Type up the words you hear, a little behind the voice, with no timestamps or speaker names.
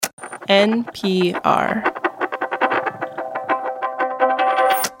NPR.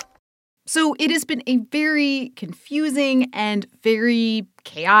 So it has been a very confusing and very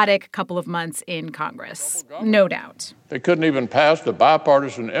chaotic couple of months in Congress, no doubt. They couldn't even pass the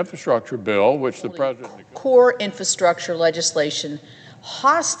bipartisan infrastructure bill, which the president... Core infrastructure legislation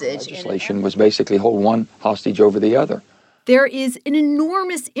hostage. Legislation was basically hold one hostage over the other. There is an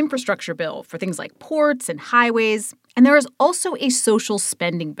enormous infrastructure bill for things like ports and highways. And there is also a social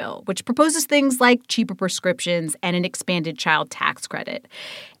spending bill, which proposes things like cheaper prescriptions and an expanded child tax credit.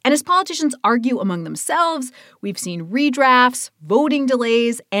 And as politicians argue among themselves, we've seen redrafts, voting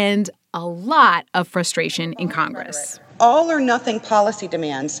delays, and a lot of frustration in Congress. All or nothing policy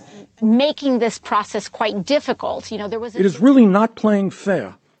demands. Making this process quite difficult. It is really not playing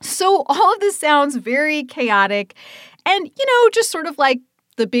fair. So all of this sounds very chaotic and, just sort of like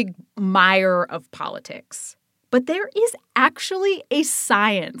the big mire of politics. But there is actually a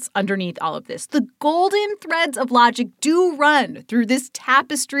science underneath all of this. The golden threads of logic do run through this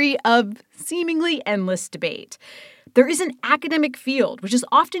tapestry of seemingly endless debate. There is an academic field, which is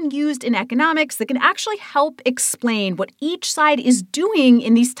often used in economics, that can actually help explain what each side is doing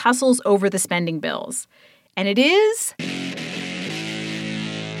in these tussles over the spending bills. And it is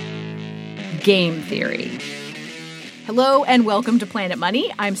game theory. Hello and welcome to Planet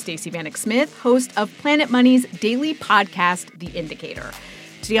Money. I'm Stacey Vanek Smith, host of Planet Money's daily podcast, The Indicator.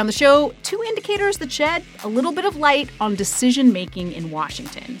 Today on the show, two indicators that shed a little bit of light on decision-making in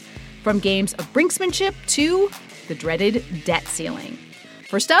Washington, from games of brinksmanship to the dreaded debt ceiling.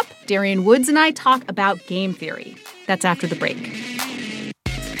 First up, Darian Woods and I talk about game theory. That's after the break.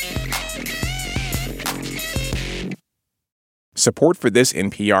 Support for this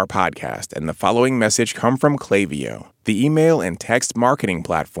NPR podcast and the following message come from Klaviyo, the email and text marketing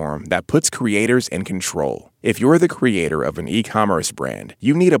platform that puts creators in control. If you're the creator of an e-commerce brand,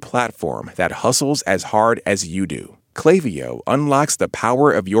 you need a platform that hustles as hard as you do. Klaviyo unlocks the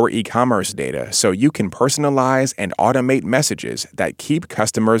power of your e-commerce data so you can personalize and automate messages that keep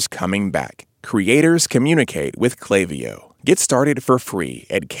customers coming back. Creators communicate with Klaviyo. Get started for free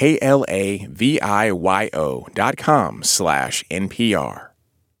at klaviyo.com/NPR.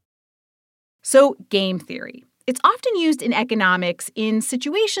 So, game theory. It's often used in economics in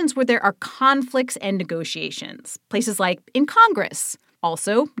situations where there are conflicts and negotiations. Places like in Congress.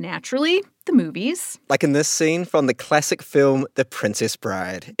 Also, naturally, the movies. Like in this scene from the classic film The Princess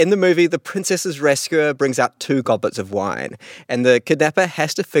Bride. In the movie, the princess's rescuer brings out 2 goblets of wine, and the kidnapper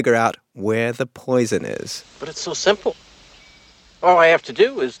has to figure out where the poison is. But it's so simple. All I have to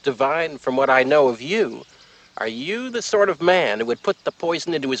do is divine from what I know of you. Are you the sort of man who would put the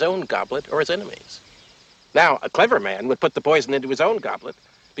poison into his own goblet or his enemy's? Now, a clever man would put the poison into his own goblet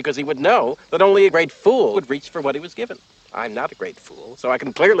because he would know that only a great fool would reach for what he was given. I'm not a great fool, so I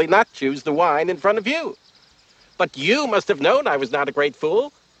can clearly not choose the wine in front of you. But you must have known I was not a great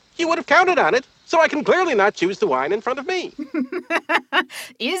fool. You would have counted on it, so I can clearly not choose the wine in front of me.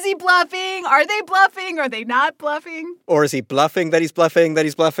 Is he bluffing? Are they bluffing? Are they not bluffing? Or is he bluffing that he's bluffing that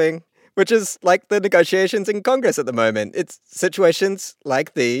he's bluffing? Which is like the negotiations in Congress at the moment. It's situations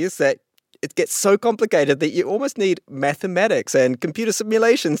like these that it gets so complicated that you almost need mathematics and computer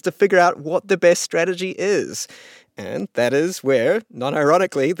simulations to figure out what the best strategy is. And that is where,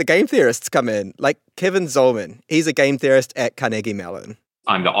 non-ironically, the game theorists come in, like Kevin Zollman. He's a game theorist at Carnegie Mellon.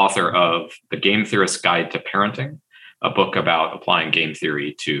 I'm the author of The Game Theorist's Guide to Parenting, a book about applying game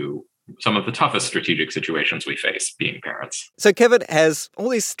theory to some of the toughest strategic situations we face being parents. So Kevin has all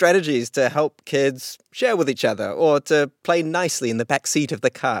these strategies to help kids share with each other or to play nicely in the back seat of the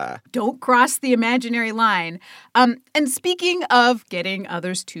car. Don't cross the imaginary line. And speaking of getting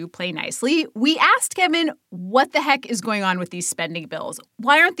others to play nicely, we asked Kevin what the heck is going on with these spending bills.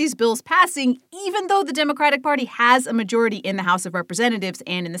 Why aren't these bills passing even though the Democratic Party has a majority in the House of Representatives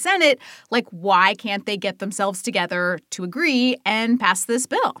and in the Senate? Like, why can't they get themselves together to agree and pass this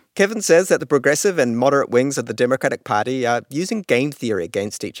bill? Kevin says that the progressive and moderate wings of the Democratic Party are using game theory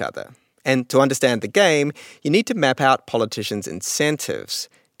against each other. And to understand the game, you need to map out politicians' incentives.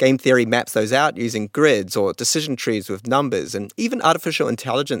 Game theory maps those out using grids or decision trees with numbers and even artificial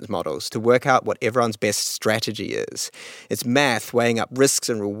intelligence models to work out what everyone's best strategy is. It's math weighing up risks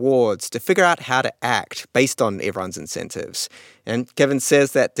and rewards to figure out how to act based on everyone's incentives. And Kevin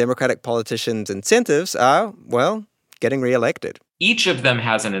says that Democratic politicians' incentives are, well, getting reelected. each of them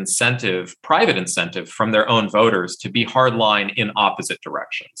has an incentive, private incentive from their own voters to be hardline in opposite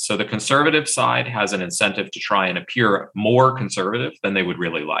directions. So the conservative side has an incentive to try and appear more conservative than they would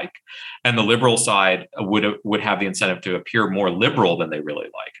really like. And the liberal side would have the incentive to appear more liberal than they really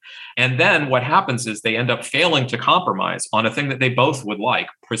like. And then what happens is they end up failing to compromise on a thing that they both would like,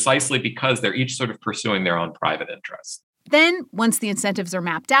 precisely because they're each sort of pursuing their own private interests. Then, once the incentives are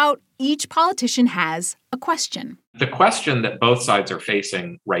mapped out, each politician has a question. The question that both sides are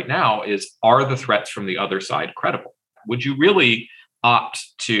facing right now is, are the threats from the other side credible? Would you really opt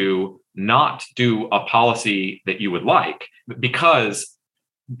to not do a policy that you would like because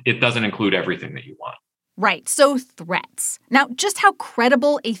it doesn't include everything that you want? Right. So threats. Now, just how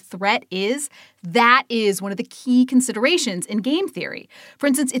credible a threat is, that is one of the key considerations in game theory. For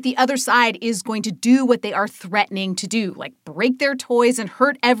instance, if the other side is going to do what they are threatening to do, like break their toys and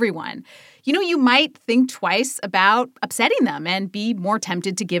hurt everyone, you might think twice about upsetting them and be more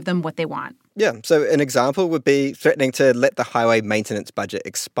tempted to give them what they want. Yeah, so an example would be threatening to let the highway maintenance budget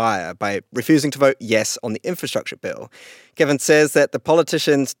expire by refusing to vote yes on the infrastructure bill. Kevin says that the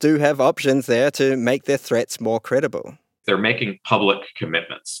politicians do have options there to make their threats more credible. They're making public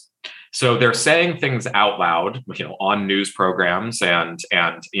commitments. So they're saying things out loud, on news programs and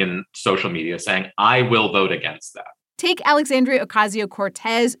in social media saying, I will vote against that. Take Alexandria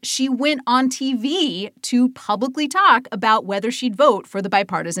Ocasio-Cortez. She went on TV to publicly talk about whether she'd vote for the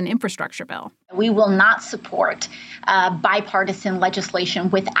bipartisan infrastructure bill. We will not support bipartisan legislation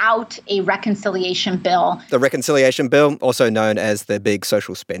without a reconciliation bill. The reconciliation bill, also known as the big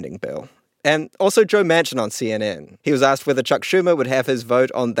social spending bill. And also Joe Manchin on CNN. He was asked whether Chuck Schumer would have his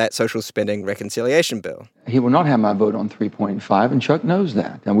vote on that social spending reconciliation bill. He will not have my vote on 3.5, and Chuck knows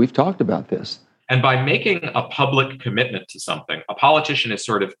that. And we've talked about this. And by making a public commitment to something, a politician is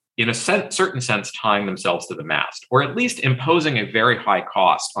sort of, in a certain sense, tying themselves to the mast, or at least imposing a very high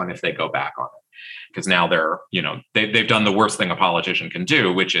cost on if they go back on it. Because now they've done the worst thing a politician can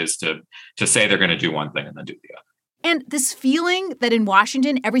do, which is to say they're going to do one thing and then do the other. And this feeling that in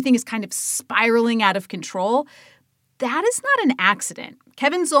Washington, everything is kind of spiraling out of control, that is not an accident.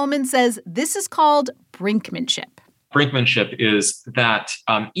 Kevin Zollman says this is called brinkmanship. Brinkmanship is that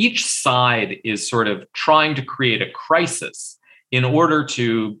each side is sort of trying to create a crisis in order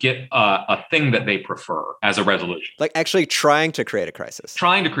to get a thing that they prefer as a resolution. Like actually trying to create a crisis.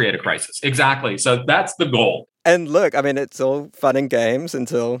 Trying to create a crisis, exactly. So that's the goal. And look, it's all fun and games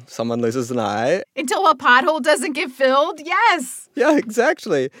until someone loses an eye. Until a pothole doesn't get filled, yes. Yeah,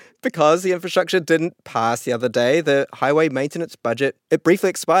 exactly. Because the infrastructure didn't pass the other day, the highway maintenance budget, it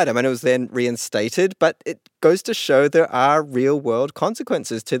briefly expired. It was then reinstated, but it goes to show there are real-world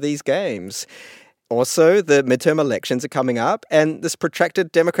consequences to these games. Also, the midterm elections are coming up, and this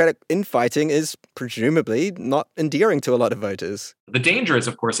protracted Democratic infighting is presumably not endearing to a lot of voters. The danger is,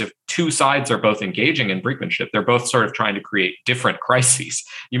 of course, if two sides are both engaging in brinkmanship, they're both sort of trying to create different crises.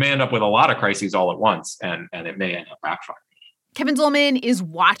 You may end up with a lot of crises all at once, and it may end up backfiring. Kevin Zollman is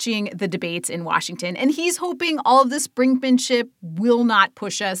watching the debates in Washington, and he's hoping all of this brinkmanship will not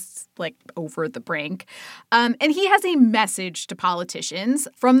push us, over the brink. And he has a message to politicians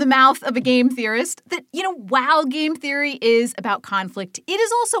from the mouth of a game theorist that, while game theory is about conflict, it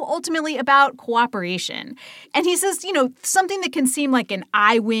is also ultimately about cooperation. And he says, something that can seem like an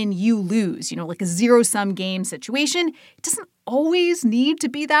I win, you lose, like a zero-sum game situation, it doesn't always need to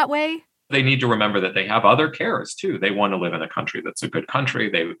be that way. They need to remember that they have other cares, too. They want to live in a country that's a good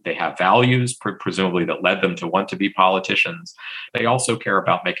country. They have values, presumably, that led them to want to be politicians. They also care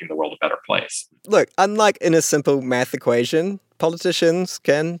about making the world a better place. Look, unlike in a simple math equation, politicians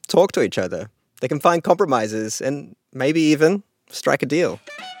can talk to each other. They can find compromises and maybe even strike a deal.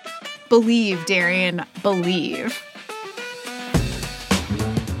 Believe, Darian, believe.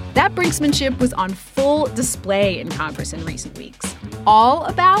 That brinksmanship was on full display in Congress in recent weeks. All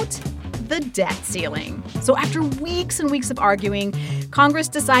about the debt ceiling. So after weeks and weeks of arguing, Congress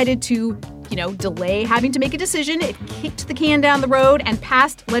decided to, delay having to make a decision. It kicked the can down the road and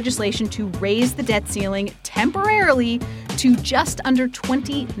passed legislation to raise the debt ceiling temporarily to just under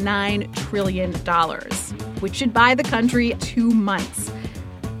 $29 trillion, which should buy the country 2 months.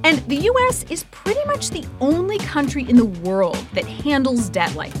 And the U.S. is pretty much the only country in the world that handles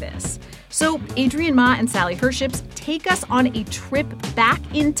debt like this. So Adrian Ma and Sally Herships take us on a trip back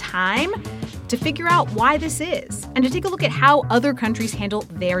in time to figure out why this is and to take a look at how other countries handle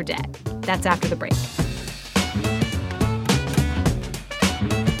their debt. That's after the break.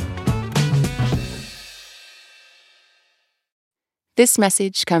 This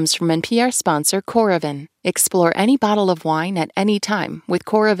message comes from NPR sponsor Coravin. Explore any bottle of wine at any time with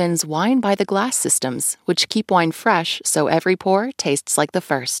Coravin's Wine by the Glass systems, which keep wine fresh so every pour tastes like the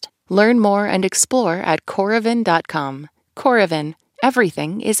first. Learn more and explore at Coravin.com. Coravin,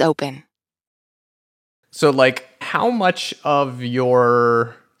 everything is open. So, how much of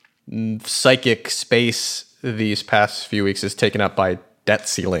your psychic space these past few weeks is taken up by debt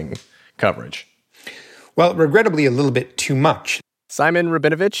ceiling coverage? Well, regrettably, a little bit too much. Simon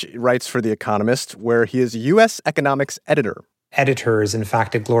Rabinovich writes for The Economist, where he is U.S. economics editor. Editor is, in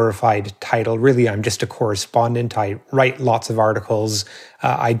fact, a glorified title. Really, I'm just a correspondent. I write lots of articles.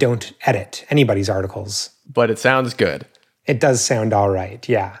 I don't edit anybody's articles. But it sounds good. It does sound all right,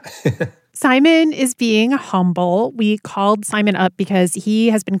 yeah. Simon is being humble. We called Simon up because he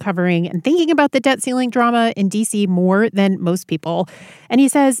has been covering and thinking about the debt ceiling drama in D.C. more than most people. And he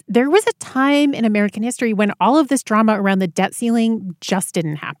says there was a time in American history when all of this drama around the debt ceiling just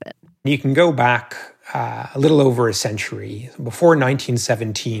didn't happen. You can go back a little over a century. Before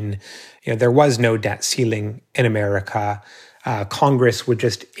 1917, there was no debt ceiling in America. Congress would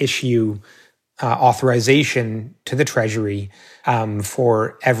just issue authorization to the Treasury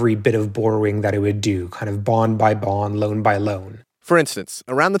for every bit of borrowing that it would do, kind of bond by bond, loan by loan. For instance,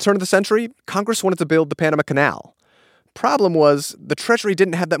 around the turn of the century, Congress wanted to build the Panama Canal. Problem was, the Treasury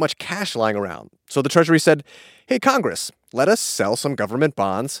didn't have that much cash lying around. So the Treasury said, hey, Congress, let us sell some government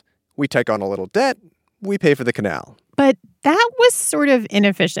bonds. We take on a little debt. We pay for the canal. But that was sort of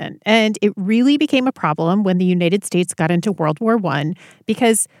inefficient, and it really became a problem when the United States got into World War I,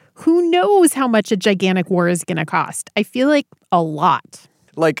 because who knows how much a gigantic war is going to cost? I feel like a lot.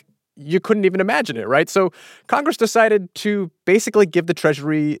 You couldn't even imagine it, right? So Congress decided to basically give the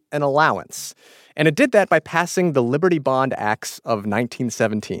Treasury an allowance. And it did that by passing the Liberty Bond Acts of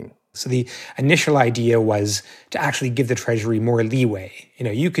 1917. So the initial idea was to actually give the Treasury more leeway.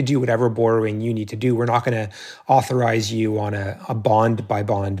 You could do whatever borrowing you need to do. We're not going to authorize you on a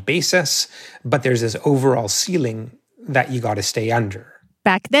bond-by-bond basis, but there's this overall ceiling that you got to stay under.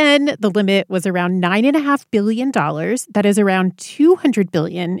 Back then, the limit was around $9.5 billion. That is around $200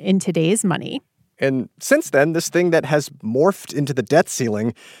 billion in today's money. And since then, this thing that has morphed into the debt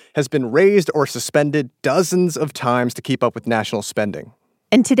ceiling has been raised or suspended dozens of times to keep up with national spending.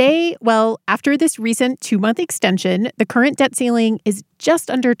 And today, after this recent 2-month extension, the current debt ceiling is just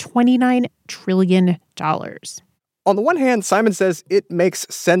under $29 trillion. On the one hand, Simon says it makes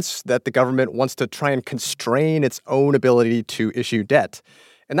sense that the government wants to try and constrain its own ability to issue debt.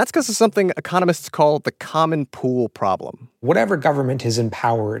 And that's because of something economists call the common pool problem. Whatever government is in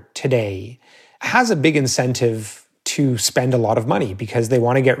power today has a big incentive to spend a lot of money because they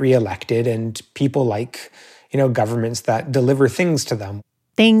want to get reelected, and people like, governments that deliver things to them.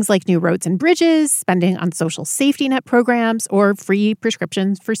 Things like new roads and bridges, spending on social safety net programs, or free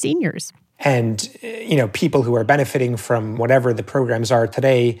prescriptions for seniors. And, people who are benefiting from whatever the programs are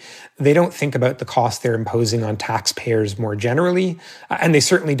today, they don't think about the cost they're imposing on taxpayers more generally. And they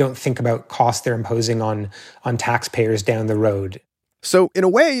certainly don't think about costs they're imposing on taxpayers down the road. So, in a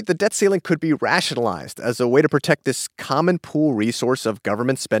way, the debt ceiling could be rationalized as a way to protect this common pool resource of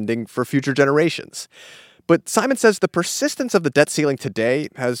government spending for future generations. But Simon says the persistence of the debt ceiling today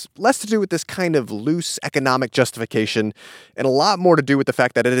has less to do with this kind of loose economic justification and a lot more to do with the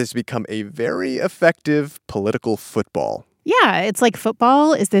fact that it has become a very effective political football. Yeah, it's like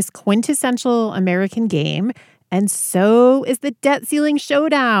football is this quintessential American game, and so is the debt ceiling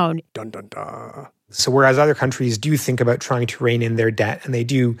showdown. Dun, dun, dun. So whereas other countries do think about trying to rein in their debt and they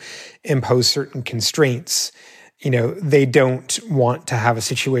do impose certain constraints, they don't want to have a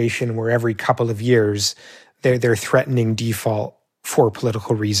situation where every couple of years they're threatening default for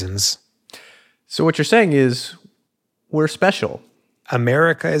political reasons. So what you're saying is we're special.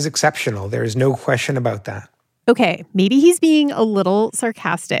 America is exceptional. There's no question about that. Okay, maybe he's being a little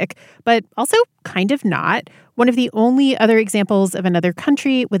sarcastic, but also kind of not. One of the only other examples of another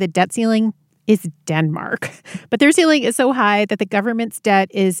country with a debt ceiling is Denmark. But their ceiling is so high that the government's debt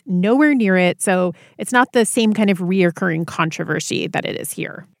is nowhere near it, so it's not the same kind of reoccurring controversy that it is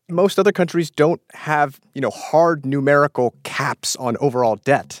here. Most other countries don't have, hard numerical caps on overall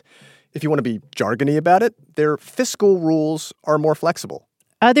debt. If you want to be jargony about it, their fiscal rules are more flexible.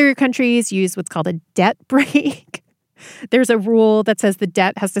 Other countries use what's called a debt brake. There's a rule that says the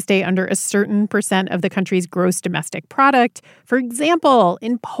debt has to stay under a certain percent of the country's gross domestic product. For example,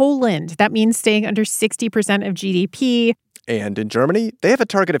 in Poland, that means staying under 60% of GDP. And in Germany, they have a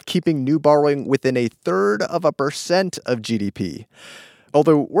target of keeping new borrowing within 0.33% of GDP.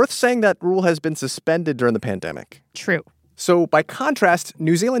 Although worth saying that rule has been suspended during the pandemic. True. So by contrast,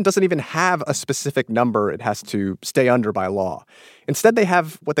 New Zealand doesn't even have a specific number it has to stay under by law. Instead, they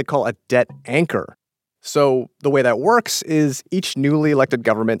have what they call a debt anchor. So the way that works is each newly elected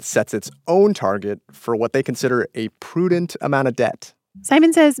government sets its own target for what they consider a prudent amount of debt.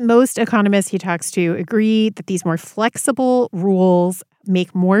 Simon says most economists he talks to agree that these more flexible rules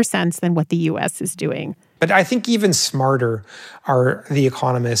make more sense than what the U.S. is doing. But I think even smarter are the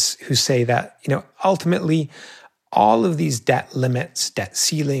economists who say that, ultimately, all of these debt limits, debt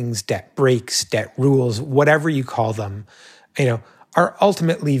ceilings, debt breaks, debt rules, whatever you call them, are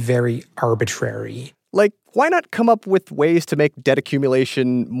ultimately very arbitrary. Like, why not come up with ways to make debt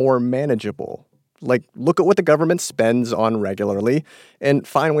accumulation more manageable? Like, look at what the government spends on regularly and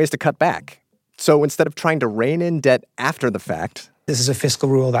find ways to cut back. So instead of trying to rein in debt after the fact... This is a fiscal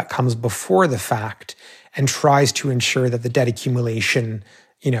rule that comes before the fact and tries to ensure that the debt accumulation,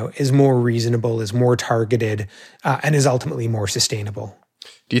 is more reasonable, is more targeted, and is ultimately more sustainable.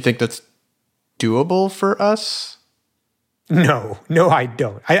 Do you think that's doable for us? No, I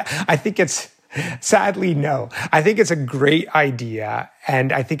don't. I think it's... Sadly, no. I think it's a great idea,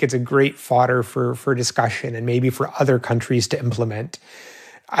 and I think it's a great fodder for discussion and maybe for other countries to implement.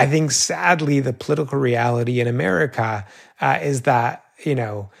 I think, sadly, the political reality in America is that,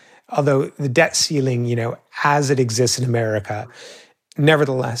 although the debt ceiling, as it exists in America,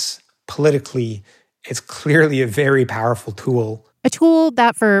 nevertheless, politically, it's clearly a very powerful tool. A tool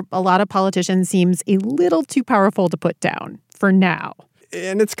that for a lot of politicians seems a little too powerful to put down for now.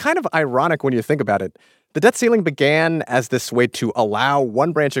 And it's kind of ironic when you think about it. The debt ceiling began as this way to allow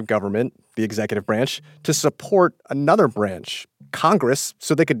one branch of government, the executive branch, to support another branch, Congress,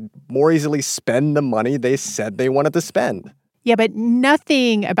 so they could more easily spend the money they said they wanted to spend. Yeah, but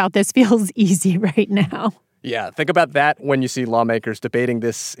nothing about this feels easy right now. Yeah, think about that when you see lawmakers debating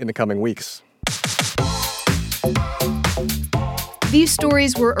this in the coming weeks. These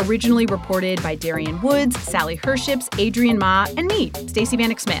stories were originally reported by Darian Woods, Sally Herships, Adrian Ma, and me, Stacey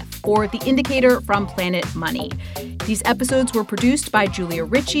Vanek Smith, for The Indicator from Planet Money. These episodes were produced by Julia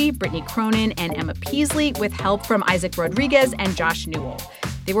Ritchie, Brittany Cronin, and Emma Peasley, with help from Isaac Rodriguez and Josh Newell.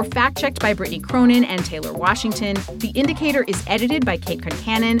 They were fact-checked by Brittany Cronin and Taylor Washington. The Indicator is edited by Kate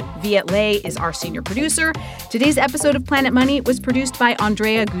Concannon. Viet Le is our senior producer. Today's episode of Planet Money was produced by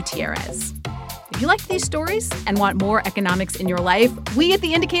Andrea Gutierrez. If you liked these stories and want more economics in your life, we at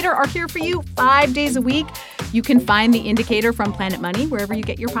The Indicator are here for you 5 days a week. You can find The Indicator from Planet Money wherever you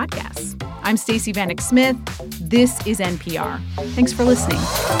get your podcasts. I'm Stacey Vanek Smith. This is NPR. Thanks for listening.